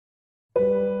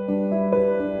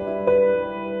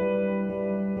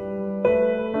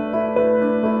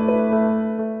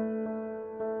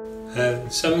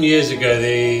Some years ago,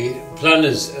 the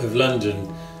planners of London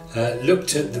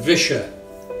looked at the Visscher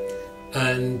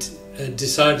and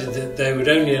decided that they would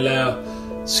only allow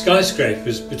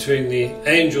skyscrapers between the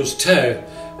angel's toe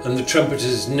and the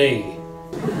trumpeter's knee.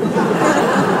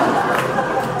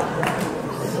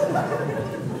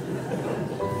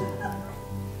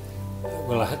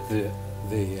 Well, I had the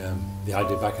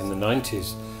idea back in the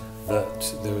 90s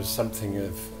that there was something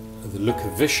of the look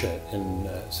of Visscher in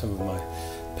some of my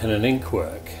pen and ink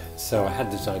work, so I had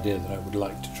this idea that I would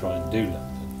like to try and do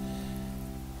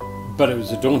London. But it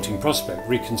was a daunting prospect.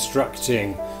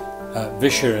 Reconstructing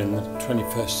Visscher in the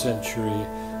 21st century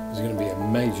was going to be a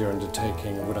major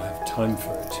undertaking, and would I have time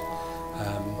for it?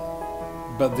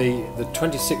 But the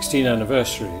 2016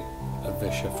 anniversary of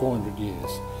Visscher, 400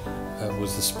 years,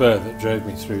 was the spur that drove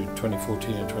me through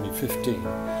 2014 and 2015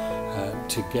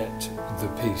 to get the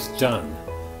piece done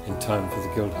in time for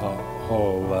the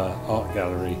Guildhall Art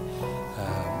Gallery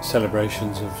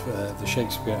celebrations of the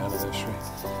Shakespeare anniversary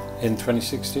in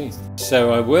 2016.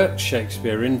 So I worked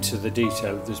Shakespeare into the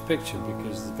detail of this picture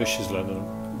because the Vischer's London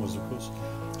was, of course,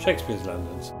 Shakespeare's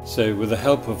London. So with the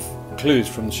help of clues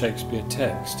from the Shakespeare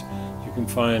text, you can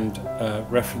find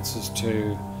references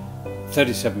to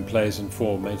 37 plays and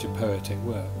 4 major poetic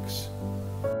works.